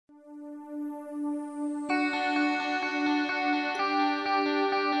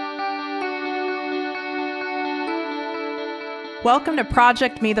Welcome to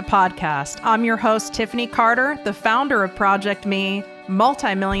ProjectME, the podcast. I'm your host, Tiffany Carter, the founder of ProjectME,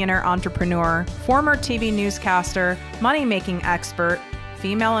 multimillionaire entrepreneur, former TV newscaster, money-making expert,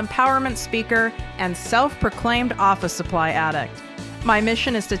 female empowerment speaker, and self-proclaimed office supply addict. My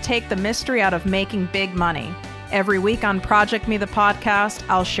mission is to take the mystery out of making big money. Every week on ProjectME, the podcast,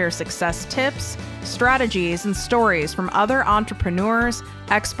 I'll share success tips, strategies, and stories from other entrepreneurs,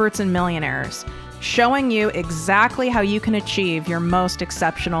 experts, and millionaires, showing you exactly how you can achieve your most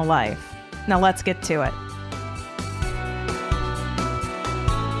exceptional life. Now let's get to it.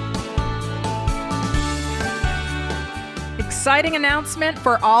 Exciting announcement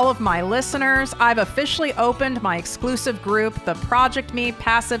for all of my listeners. I've officially opened my exclusive group, the ProjectME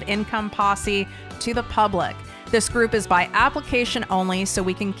Passive Income Posse, to the public. This group is by application only, so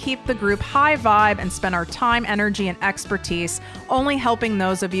we can keep the group high vibe and spend our time, energy, and expertise only helping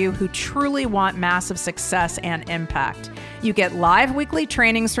those of you who truly want massive success and impact. You get live weekly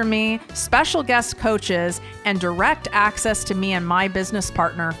trainings from me, special guest coaches, and direct access to me and my business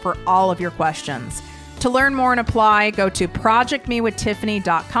partner for all of your questions. To learn more and apply, go to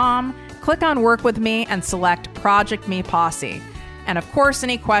projectmewithtiffany.com, click on Work With Me, and select ProjectME Posse. And of course,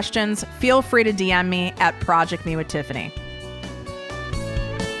 any questions, feel free to DM me at ProjectMeWithTiffany.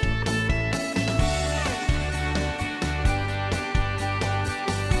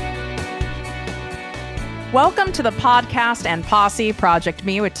 Welcome to the podcast and posse,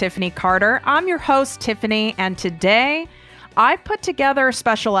 ProjectME with Tiffany Carter. I'm your host, Tiffany, and today I put together a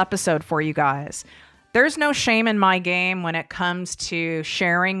special episode for you guys. There's no shame in my game when it comes to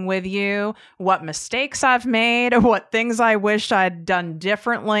sharing with you what mistakes I've made, what things I wish I'd done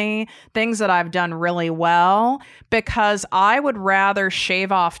differently, things that I've done really well, because I would rather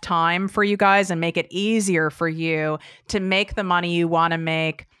shave off time for you guys and make it easier for you to make the money you want to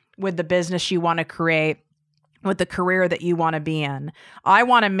make with the business you want to create, with the career that you want to be in. I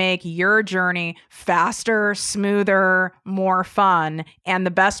want to make your journey faster, smoother, more fun. And the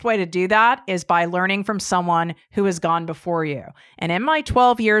best way to do that is by learning from someone who has gone before you. And in my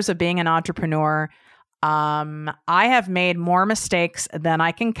 12 years of being an entrepreneur, I have made more mistakes than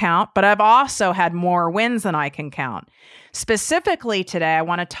I can count, but I've also had more wins than I can count. Specifically today, I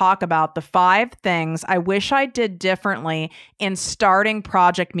want to talk about the 5 things I wish I did differently in starting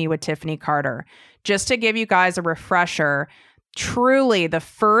ProjectME with Tiffany Carter. Just to give you guys a refresher, truly the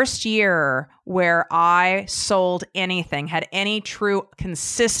first year where I sold anything, had any true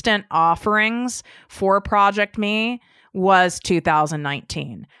consistent offerings for ProjectME was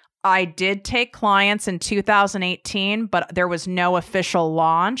 2019. I did take clients in 2018, but there was no official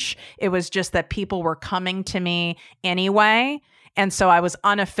launch. It was just that people were coming to me anyway. And so I was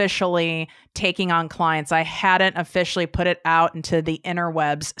unofficially taking on clients. I hadn't officially put it out into the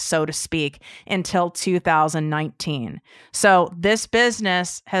interwebs, so to speak, until 2019. So this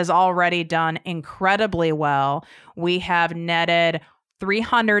business has already done incredibly well. We have netted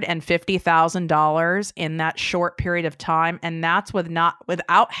 $350,000 in that short period of time. And that's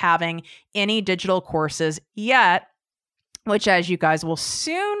without having any digital courses yet, which, as you guys will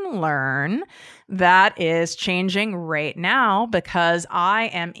soon learn, that is changing right now because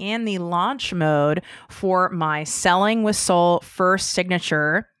I am in the launch mode for my Selling with Soul First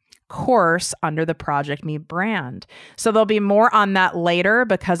Signature course under the ProjectME brand. So there'll be more on that later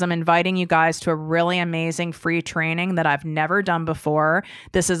because I'm inviting you guys to a really amazing free training that I've never done before.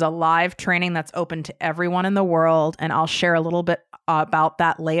 This is a live training that's open to everyone in the world, and I'll share a little bit about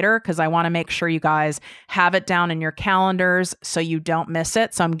that later because I want to make sure you guys have it down in your calendars so you don't miss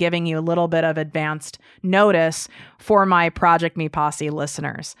it. So I'm giving you a little bit of advanced notice for my ProjectME Posse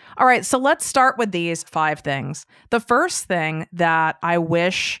listeners. All right, so let's start with these 5 things. The first thing that I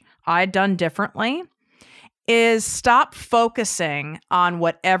wish I'd done differently is stop focusing on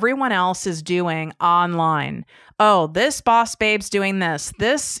what everyone else is doing online. Oh, this boss babe's doing this.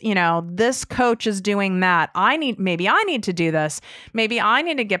 This coach is doing that. Maybe I need to do this. Maybe I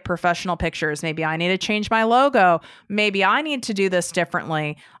need to get professional pictures. Maybe I need to change my logo. Maybe I need to do this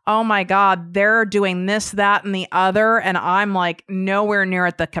differently. Oh my God, they're doing this, that, and the other. And I'm like nowhere near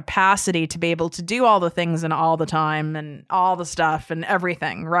at the capacity to be able to do all the things and all the time and all the stuff and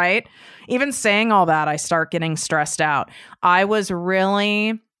everything, right? Even saying all that, I start getting stressed out. I was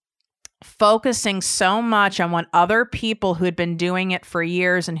really focusing so much on what other people who had been doing it for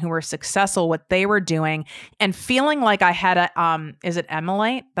years and who were successful, what they were doing, and feeling like I had is it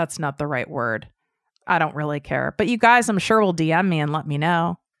emulate? That's not the right word. I don't really care. But you guys, I'm sure will DM me and let me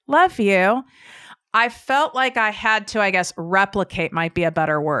know. Love you. I felt like I had to, I guess, replicate might be a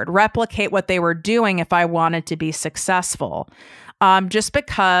better word. Replicate what they were doing if I wanted to be successful. just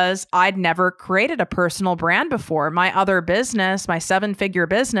because I'd never created a personal brand before. My other business, my 7-figure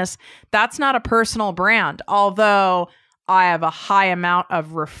business, that's not a personal brand. Although I have a high amount of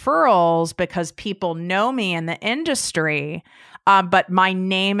referrals because people know me in the industry, but my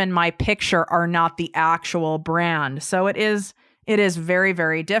name and my picture are not the actual brand. So it is very,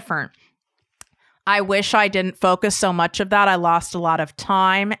 very different. I wish I didn't focus so much of that. I lost a lot of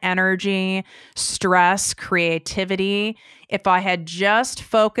time, energy, stress, creativity. If I had just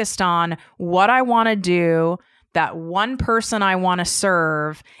focused on what I want to do, that one person I want to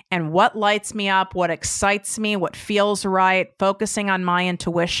serve, and what lights me up, what excites me, what feels right, focusing on my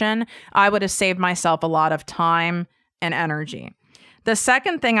intuition, I would have saved myself a lot of time and energy. The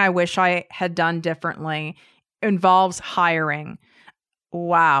second thing I wish I had done differently involves hiring.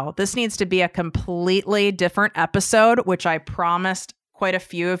 Wow, this needs to be a completely different episode, which I promised quite a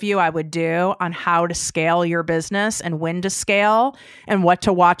few of you I would do, on how to scale your business and when to scale and what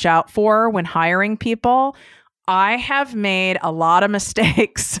to watch out for when hiring people. I have made a lot of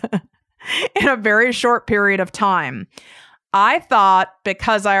mistakes in a very short period of time. I thought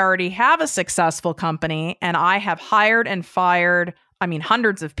because I already have a successful company and I have hired and fired,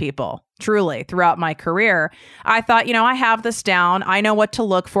 hundreds of people, truly, throughout my career, I thought, I have this down. I know what to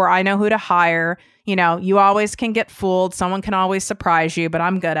look for. I know who to hire. You always can get fooled. Someone can always surprise you, but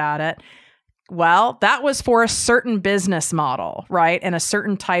I'm good at it. Well, that was for a certain business model, right? And a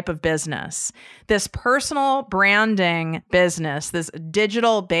certain type of business. This personal branding business, this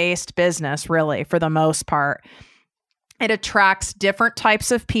digital-based business, really, for the most part, it attracts different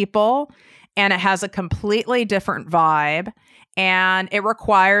types of people, and it has a completely different vibe. And it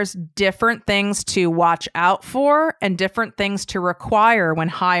requires different things to watch out for and different things to require when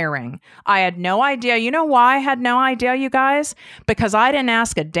hiring. I had no idea. You know why I had no idea, you guys? Because I didn't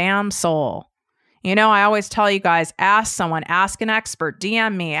ask a damn soul. I always tell you guys, ask someone, ask an expert,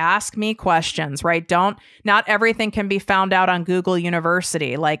 DM me, ask me questions, right? Not everything can be found out on Google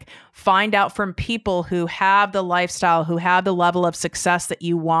University. Like, find out from people who have the lifestyle, who have the level of success that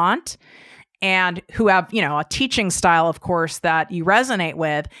you want, and who have, a teaching style, of course, that you resonate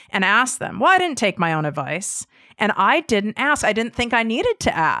with, and ask them. Well, I didn't take my own advice, and I didn't ask. I didn't think I needed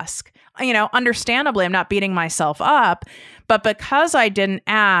to ask. Understandably, I'm not beating myself up, but because I didn't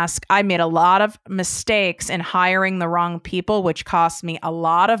ask, I made a lot of mistakes in hiring the wrong people, which cost me a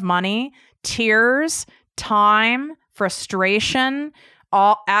lot of money, tears, time, frustration,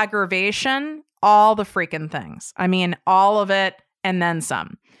 all aggravation, all the freaking things. All of it and then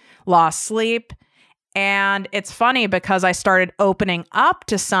some. Lost sleep. And it's funny because I started opening up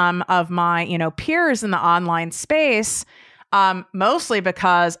to some of my, peers in the online space, mostly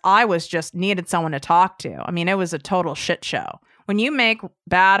because I was just needed someone to talk to. It was a total shit show. When you make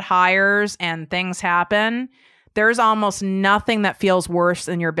bad hires and things happen, there's almost nothing that feels worse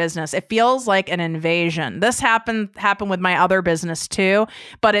than your business. It feels like an invasion. This happened with my other business too,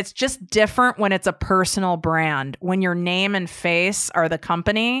 but it's just different when it's a personal brand. When your name and face are the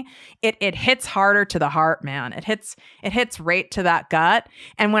company, it hits harder to the heart, man. It hits right to that gut.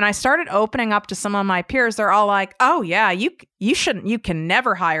 And when I started opening up to some of my peers, they're all like, "Oh yeah, you can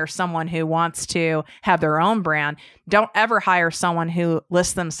never hire someone who wants to have their own brand. Don't ever hire someone who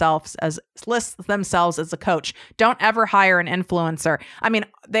lists themselves as a coach. Don't ever hire an influencer."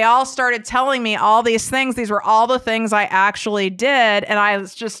 They all started telling me all these things. These were all the things I actually did. And I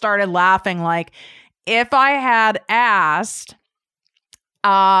just started laughing. Like, if I had asked,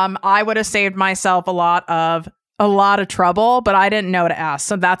 I would have saved myself a lot of trouble, but I didn't know to ask.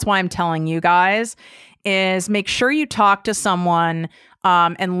 So that's why I'm telling you guys, is make sure you talk to someone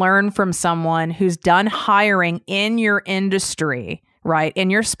and learn from someone who's done hiring in your industry, right?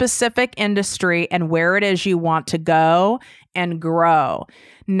 In your specific industry and where it is you want to go and grow.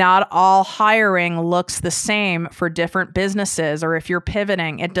 Not all hiring looks the same for different businesses, or if you're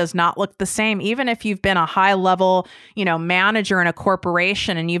pivoting, it does not look the same. Even if you've been a high level, manager in a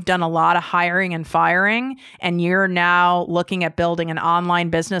corporation and you've done a lot of hiring and firing, and you're now looking at building an online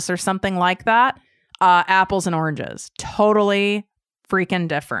business or something like that, apples and oranges, totally freaking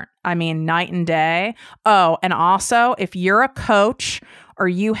different. Night and day. Oh, and also, if you're a coach or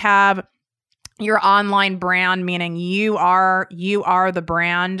you have your online brand, meaning you are the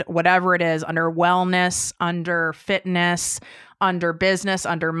brand, whatever it is, under wellness, under fitness, under business,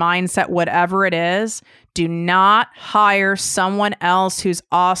 under mindset, whatever it is, do not hire someone else who's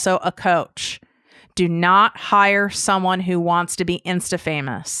also a coach. Do not hire someone who wants to be Insta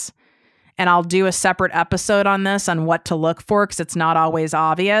famous. and I'll do a separate episode on this, on what to look for, because it's not always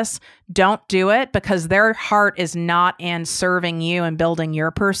obvious. Don't do it, because their heart is not in serving you and building your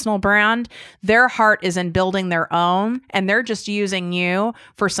personal brand. Their heart is in building their own, and they're just using you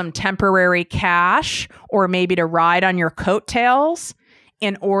for some temporary cash, or maybe to ride on your coattails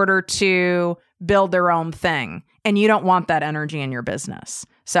in order to build their own thing. And you don't want that energy in your business.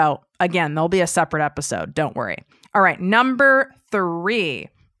 So again, there'll be a separate episode. Don't worry. All right. Number 3,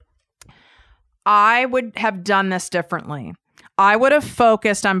 I would have done this differently. I would have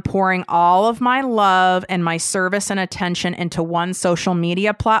focused on pouring all of my love and my service and attention into one social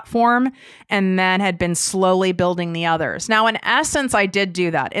media platform, and then had been slowly building the others. Now, in essence, I did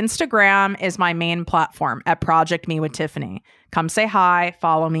do that. Instagram is my main platform at ProjectME with Tiffany. Come say hi,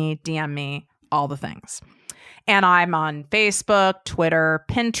 follow me, DM me, all the things. And I'm on Facebook, Twitter,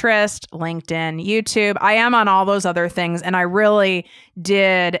 Pinterest, LinkedIn, YouTube. I am on all those other things. And I really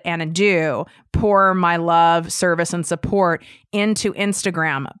did and do pour my love, service, and support into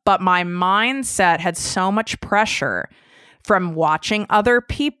Instagram. But my mindset had so much pressure from watching other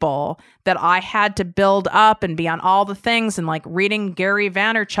people that I had to build up and be on all the things, and like reading Gary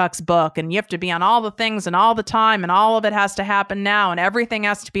Vaynerchuk's book, and you have to be on all the things and all the time, and all of it has to happen now, and everything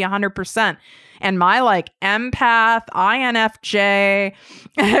has to be 100%. And my like empath, INFJ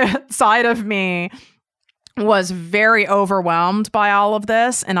side of me was very overwhelmed by all of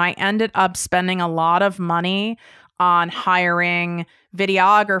this. And I ended up spending a lot of money on hiring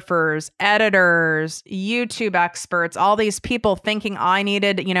videographers, editors, YouTube experts, all these people, thinking I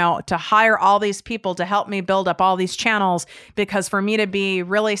needed, to hire all these people to help me build up all these channels, because for me to be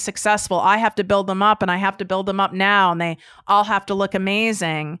really successful, I have to build them up, and I have to build them up now, and they all have to look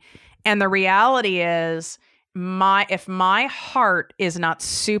amazing. And the reality is, if my heart is not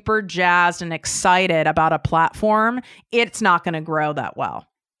super jazzed and excited about a platform, it's not going to grow that well.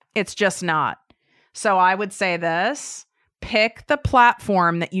 It's just not. So I would say this: pick the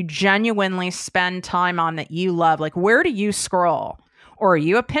platform that you genuinely spend time on, that you love. Like, where do you scroll? Or are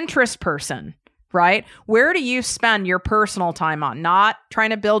you a Pinterest person, right? Where do you spend your personal time on? Not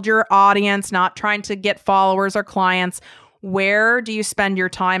trying to build your audience, not trying to get followers or clients. Where do you spend your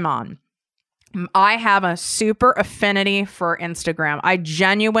time on? I have a super affinity for Instagram. I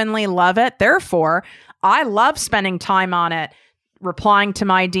genuinely love it. Therefore, I love spending time on it, replying to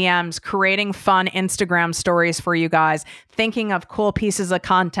my DMs, creating fun Instagram stories for you guys, thinking of cool pieces of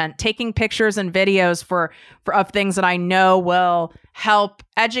content, taking pictures and videos of things that I know will help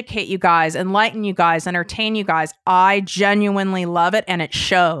educate you guys, enlighten you guys, entertain you guys. I genuinely love it, and it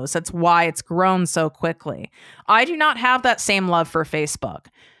shows. That's why it's grown so quickly. I do not have that same love for Facebook,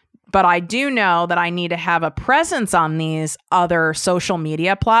 but I do know that I need to have a presence on these other social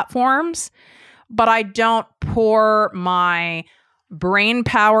media platforms, but I don't pour my brain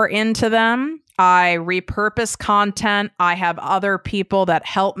power into them. I repurpose content. I have other people that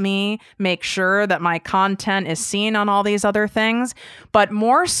help me make sure that my content is seen on all these other things. But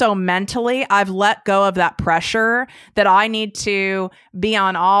more so mentally, I've let go of that pressure that I need to be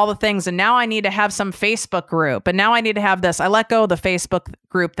on all the things. And now I need to have some Facebook group. And now I need to have this. I let go of the Facebook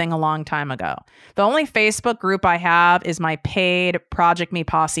group thing a long time ago. The only Facebook group I have is my paid ProjectME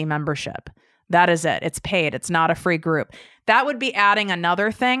Posse membership. That is it. It's paid. It's not a free group. That would be adding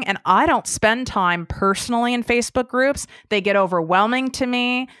another thing. And I don't spend time personally in Facebook groups. They get overwhelming to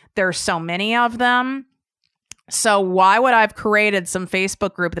me. There's so many of them. So why would I have created some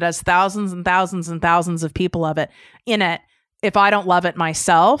Facebook group that has thousands and thousands and thousands of people in it if I don't love it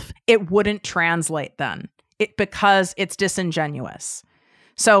myself? It wouldn't translate then, because it's disingenuous.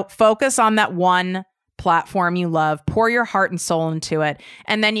 So focus on that one platform you love, pour your heart and soul into it,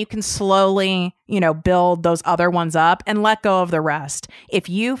 and then you can slowly, build those other ones up and let go of the rest. If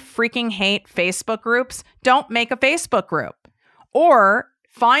you freaking hate Facebook groups, don't make a Facebook group, or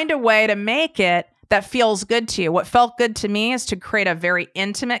find a way to make it that feels good to you. What felt good to me is to create a very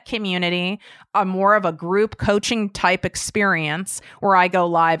intimate community, a more of a group coaching type experience where I go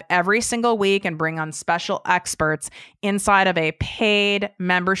live every single week and bring on special experts inside of a paid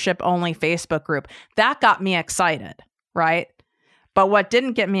membership only Facebook group. That got me excited, right? But what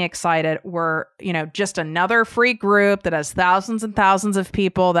didn't get me excited were, just another free group that has thousands and thousands of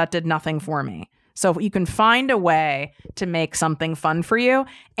people that did nothing for me. So you can find a way to make something fun for you.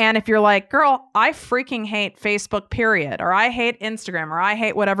 And if you're like, girl, I freaking hate Facebook, period, or I hate Instagram, or I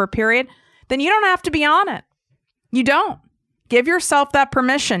hate whatever, period, then you don't have to be on it. You don't. Give yourself that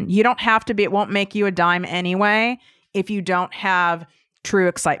permission. You don't have to be. It won't make you a dime anyway if you don't have true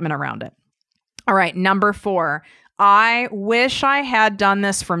excitement around it. All right, number 4. I wish I had done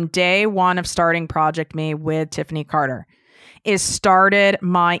this from day one of starting ProjectME with Tiffany Carter. is started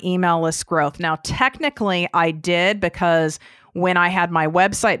my email list growth. Now, technically I did, because when I had my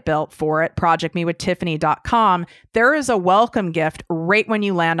website built for it, ProjectMeWithTiffany.com, there is a welcome gift right when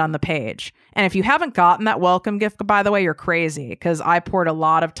you land on the page. And if you haven't gotten that welcome gift, by the way, you're crazy, because I poured a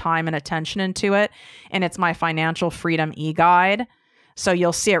lot of time and attention into it. And it's my financial freedom e-guide. So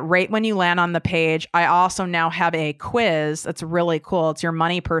you'll see it right when you land on the page. I also now have a quiz that's really cool. It's your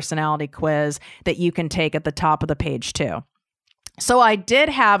money personality quiz that you can take at the top of the page too. So I did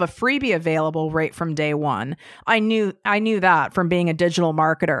have a freebie available right from day one. I knew that from being a digital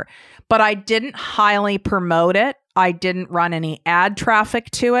marketer, but I didn't highly promote it. I didn't run any ad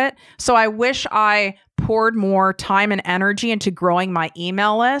traffic to it. So I wish I poured more time and energy into growing my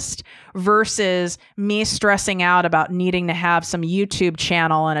email list versus me stressing out about needing to have some YouTube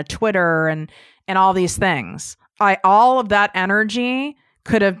channel and a Twitter and all these things. All of that energy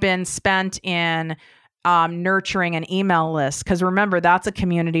could have been spent in nurturing an email list. Because remember, that's a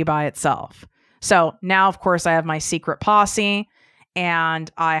community by itself. So now, of course, I have my secret posse, and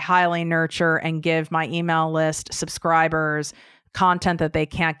I highly nurture and give my email list subscribers content that they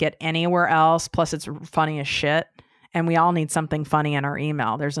can't get anywhere else. Plus, it's funny as shit. And we all need something funny in our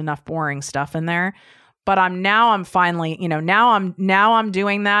email. There's enough boring stuff in there. But I'm finally, now I'm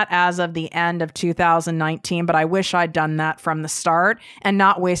doing that as of the end of 2019. But I wish I'd done that from the start and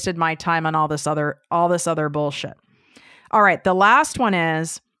not wasted my time on all this other bullshit. All right. The last one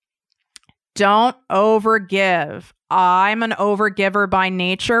is don't overgive. I'm an overgiver by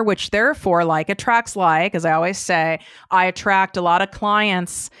nature, which therefore like attracts like, as I always say, I attract a lot of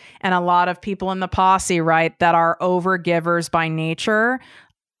clients and a lot of people in the posse, right, that are overgivers by nature.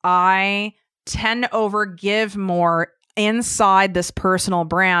 I tend to overgive more inside this personal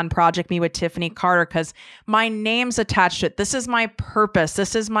brand, Project Me with Tiffany Carter, because my name's attached to it. This is my purpose.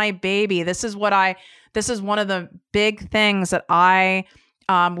 This is my baby. This is one of the big things that I'm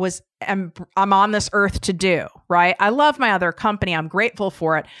on this earth to do, right? I love my other company. I'm grateful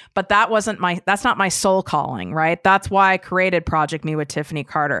for it, but that's not my soul calling, right? That's why I created Project Me with Tiffany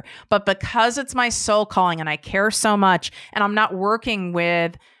Carter. But because it's my soul calling and I care so much, and I'm not working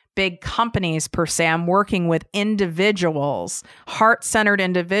with big companies per se, I'm working with individuals, heart-centered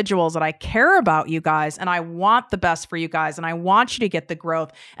individuals that I care about you guys, and I want the best for you guys, and I want you to get the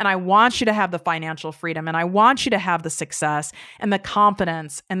growth, and I want you to have the financial freedom, and I want you to have the success and the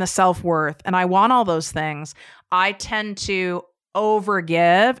confidence and the self-worth, and I want all those things. I tend to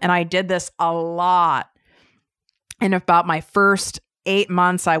overgive, and I did this a lot in about my first 8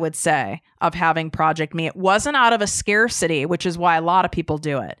 months, I would say, of having Project Me. It wasn't out of a scarcity, which is why a lot of people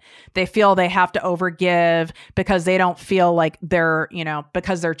do it. They feel they have to overgive because they don't feel like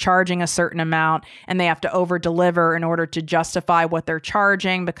because they're charging a certain amount and they have to over deliver in order to justify what they're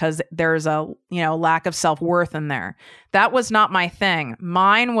charging because there's a, lack of self-worth in there. That was not my thing.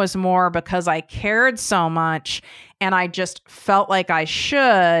 Mine was more because I cared so much and I just felt like I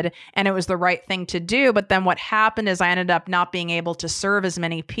should, and it was the right thing to do. But then what happened is I ended up not being able to serve as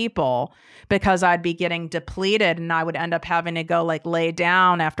many people because I'd be getting depleted, and I would end up having to go lay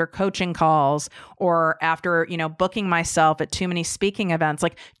down after coaching calls or after, booking myself at too many speaking events.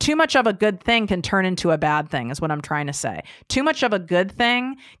 Too much of a good thing can turn into a bad thing is what I'm trying to say. Too much of a good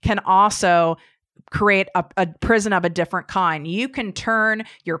thing can also create a prison of a different kind. You can turn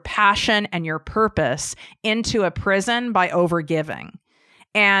your passion and your purpose into a prison by overgiving.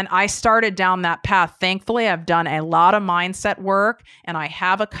 And I started down that path. Thankfully, I've done a lot of mindset work, and I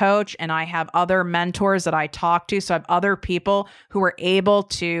have a coach and I have other mentors that I talk to. So I have other people who are able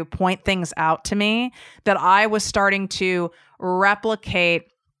to point things out to me that I was starting to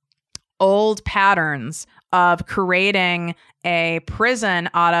replicate old patterns of creating a prison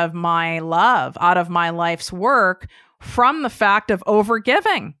out of my love, out of my life's work from the fact of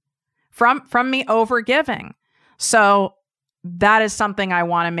overgiving, from me overgiving. So that is something I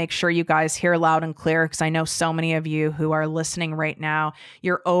want to make sure you guys hear loud and clear, because I know so many of you who are listening right now,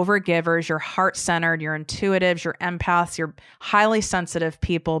 you're overgivers, you're heart-centered, you're intuitives, you're empaths, you're highly sensitive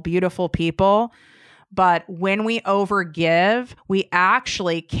people, beautiful people. But when we overgive, we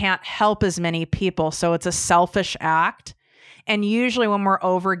actually can't help as many people. So it's a selfish act. And usually when we're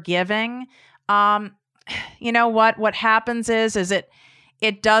overgiving, what happens is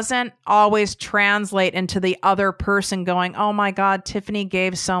it doesn't always translate into the other person going, oh my God, Tiffany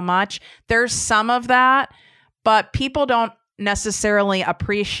gave so much. There's some of that, but people don't necessarily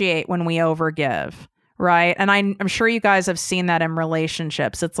appreciate when we overgive, right? And I'm sure you guys have seen that in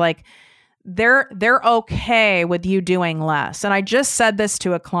relationships. It's like, they're okay with you doing less. And I just said this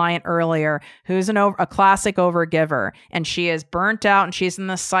to a client earlier who's a classic overgiver, and she is burnt out and she's in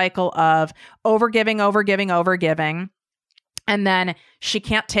the cycle of overgiving. And then she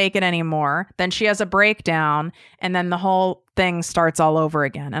can't take it anymore. Then she has a breakdown, and then the whole thing starts all over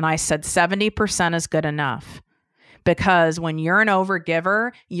again. And I said 70% is good enough, because when you're an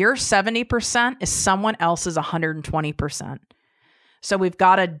overgiver, your 70% is someone else's 120%. So we've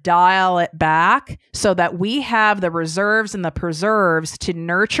got to dial it back so that we have the reserves and the preserves to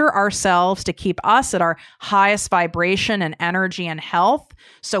nurture ourselves, to keep us at our highest vibration and energy and health,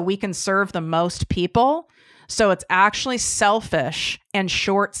 so we can serve the most people. So it's actually selfish and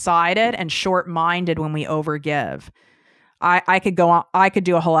short-sighted and short-minded when we overgive. I could go on. I could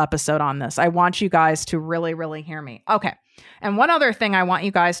do a whole episode on this. I want you guys to really, really hear me. Okay. And one other thing I want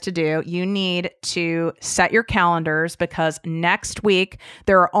you guys to do, you need to set your calendars, because next week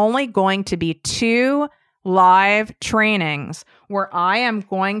there are only going to be 2 live trainings where I am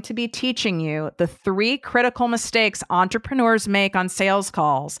going to be teaching you the 3 critical mistakes entrepreneurs make on sales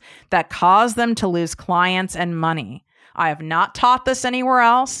calls that cause them to lose clients and money. I have not taught this anywhere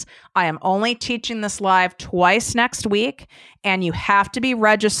else. I am only teaching this live twice next week, and you have to be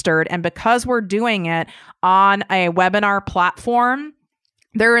registered. And because we're doing it on a webinar platform,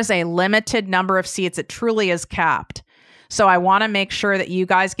 there is a limited number of seats. It truly is capped. So I want to make sure that you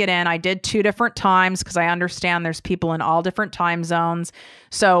guys get in. I did 2 different times because I understand there's people in all different time zones.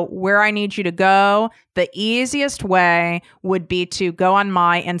 So where I need you to go, the easiest way would be to go on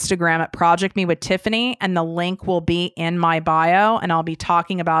my Instagram at ProjectME with Tiffany, and the link will be in my bio, and I'll be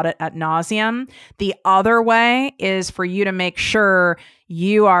talking about it ad nauseum. The other way is for you to make sure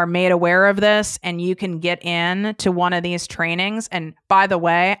you are made aware of this and you can get in to one of these trainings. And by the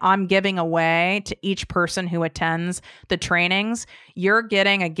way, I'm giving away to each person who attends the trainings, you're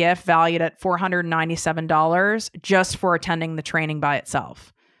getting a gift valued at $497 just for attending the training by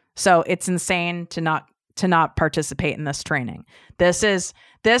itself. So it's insane to not participate in this training. This is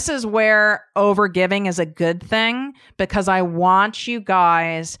where overgiving is a good thing, because I want you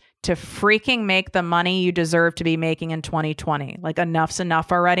guys to freaking make the money you deserve to be making in 2020. Like, enough's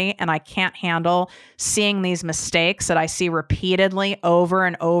enough already. And I can't handle seeing these mistakes that I see repeatedly over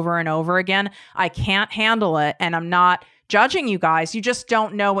and over and over again. I can't handle it. And I'm not judging you guys. You just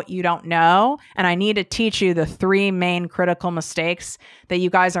don't know what you don't know. And I need to teach you the 3 main critical mistakes that you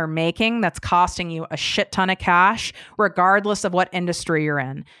guys are making that's costing you a shit ton of cash, regardless of what industry you're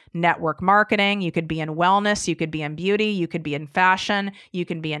in. Network marketing, you could be in wellness, you could be in beauty, you could be in fashion, you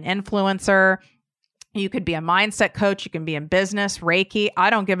can be an influencer, you could be a mindset coach, you can be in business, Reiki. I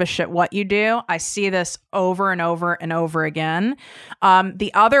don't give a shit what you do. I see this over and over and over again.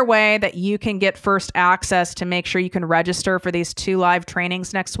 The other way that you can get first access to make sure you can register for these 2 live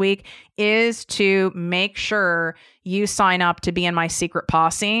trainings next week is to make sure you sign up to be in my secret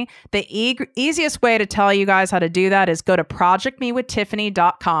posse. The easiest way to tell you guys how to do that is go to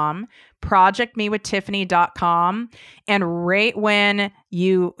ProjectMeWithTiffany.com, ProjectMeWithTiffany.com, and right when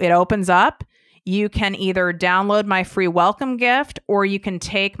it opens up, you can either download my free welcome gift or you can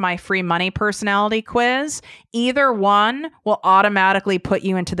take my free money personality quiz. Either one will automatically put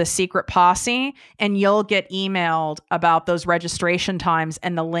you into the secret posse, and you'll get emailed about those registration times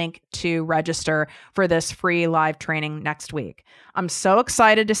and the link to register for this free live training next week. I'm so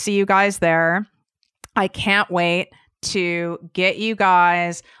excited to see you guys there. I can't wait to get you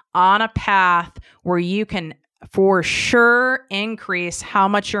guys on a path where you can for sure increase how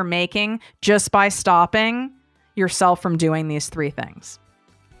much you're making just by stopping yourself from doing these 3 things.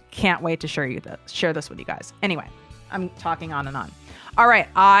 Can't wait to share this with you guys. Anyway, I'm talking on and on. All right,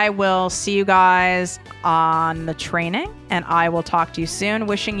 I will see you guys on the training, and I will talk to you soon.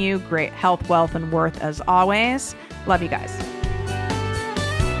 Wishing you great health, wealth, and worth as always. Love you guys.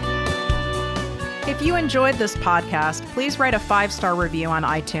 If you enjoyed this podcast, please write a 5-star review on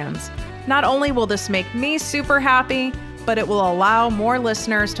iTunes. Not only will this make me super happy, but it will allow more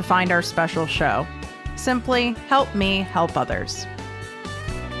listeners to find our special show. Simply help me help others.